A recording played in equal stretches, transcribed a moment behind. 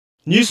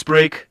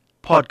Newsbreak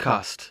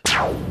podcast.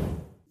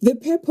 The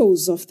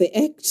purpose of the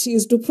Act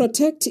is to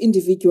protect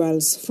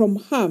individuals from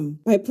harm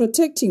by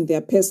protecting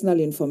their personal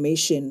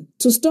information,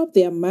 to stop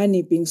their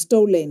money being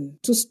stolen,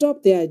 to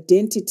stop their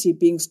identity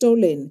being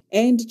stolen,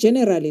 and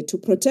generally to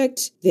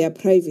protect their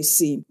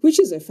privacy, which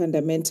is a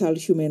fundamental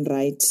human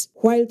right.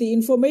 While the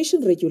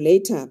information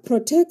regulator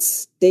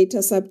protects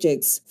data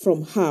subjects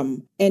from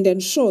harm and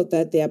ensures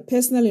that their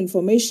personal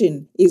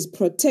information is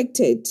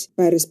protected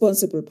by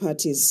responsible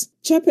parties.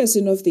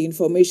 Chairperson of the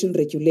Information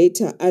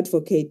Regulator,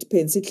 Advocate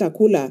Pensi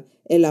Tlakula,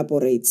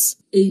 elaborates.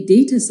 A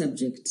data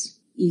subject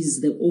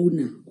is the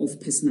owner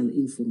of personal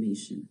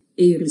information.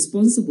 A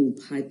responsible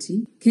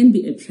party can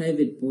be a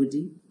private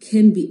body,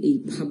 can be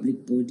a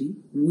public body,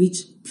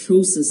 which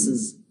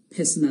processes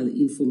personal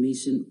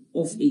information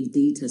of a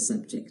data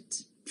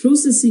subject.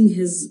 Processing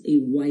has a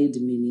wide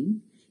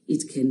meaning.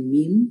 It can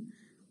mean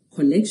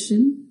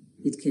collection,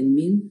 it can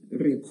mean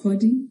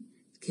recording,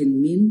 it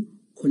can mean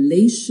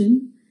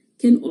collation,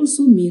 can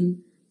also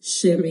mean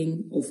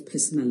sharing of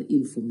personal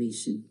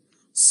information.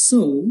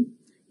 So,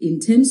 in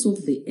terms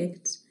of the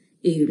Act,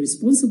 a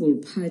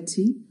responsible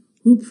party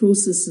who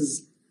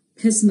processes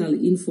personal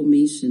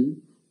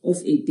information of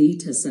a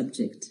data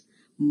subject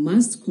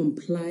must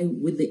comply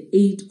with the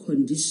 8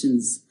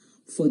 conditions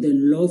for the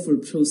lawful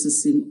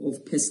processing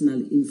of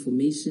personal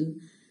information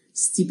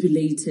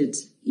stipulated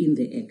in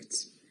the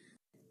Act.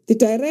 The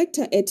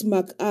director at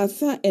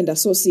MacArthur and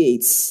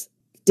Associates,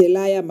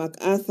 Delia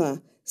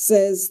MacArthur,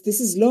 says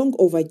this is long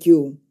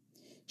overdue.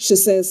 She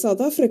says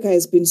South Africa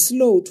has been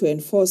slow to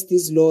enforce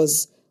these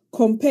laws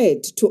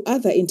compared to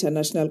other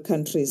international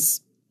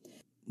countries.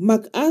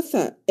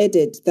 MacArthur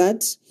added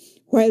that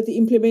while the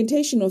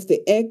implementation of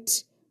the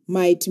Act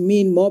might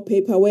mean more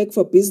paperwork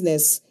for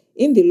business,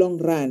 in the long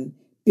run,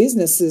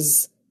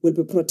 businesses will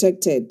be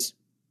protected.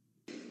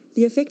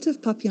 The effect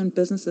of POPI on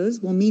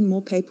businesses will mean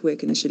more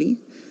paperwork initially,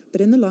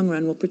 but in the long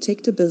run will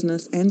protect a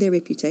business and their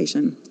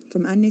reputation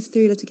from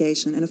unnecessary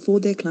litigation and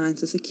afford their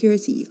clients the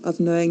security of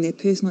knowing their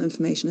personal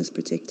information is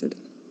protected.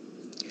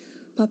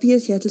 POPI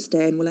is here to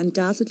stay and will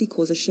undoubtedly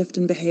cause a shift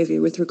in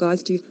behaviour with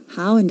regards to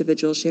how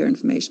individuals share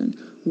information,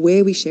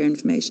 where we share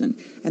information,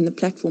 and the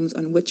platforms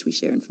on which we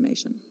share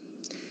information.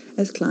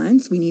 As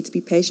clients, we need to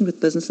be patient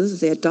with businesses as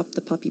they adopt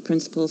the POPI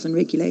principles and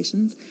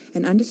regulations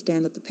and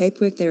understand that the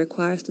paperwork they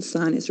require us to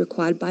sign is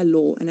required by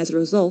law, and as a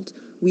result,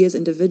 we as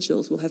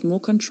individuals will have more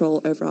control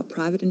over our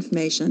private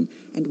information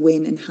and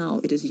when and how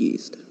it is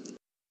used.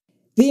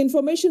 The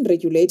information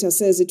regulator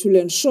says it will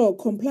ensure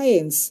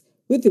compliance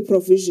with the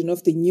provision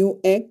of the new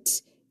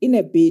Act in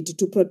a bid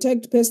to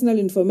protect personal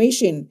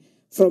information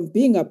from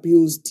being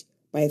abused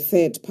by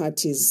third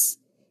parties.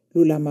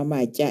 Lulama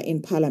Matya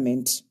in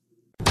Parliament.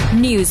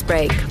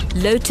 Newsbreak,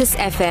 Lotus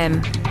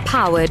FM,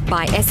 powered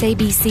by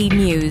SABC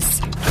News.